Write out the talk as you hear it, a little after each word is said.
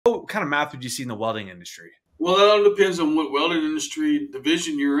kind of math would you see in the welding industry? Well, that all depends on what welding industry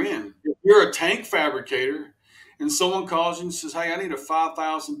division you're in. If you're a tank fabricator and someone calls you and says, "Hey, I need a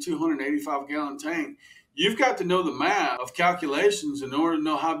 5,285 gallon tank," you've got to know the math of calculations in order to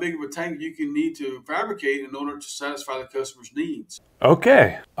know how big of a tank you can need to fabricate in order to satisfy the customer's needs.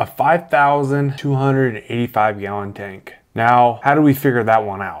 Okay, a 5,285 gallon tank. Now, how do we figure that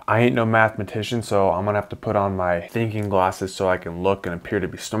one out? I ain't no mathematician, so I'm gonna have to put on my thinking glasses so I can look and appear to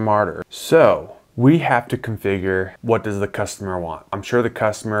be smarter. So, we have to configure what does the customer want. I'm sure the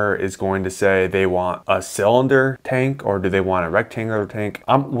customer is going to say they want a cylinder tank or do they want a rectangular tank.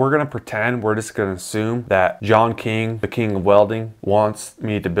 We're gonna pretend, we're just gonna assume that John King, the king of welding, wants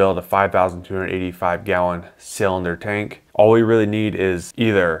me to build a 5,285 gallon cylinder tank. All we really need is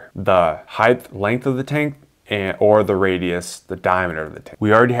either the height, length of the tank, or the radius, the diameter of the tank.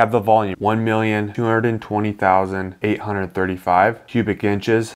 We already have the volume, 1,220,835 cubic inches.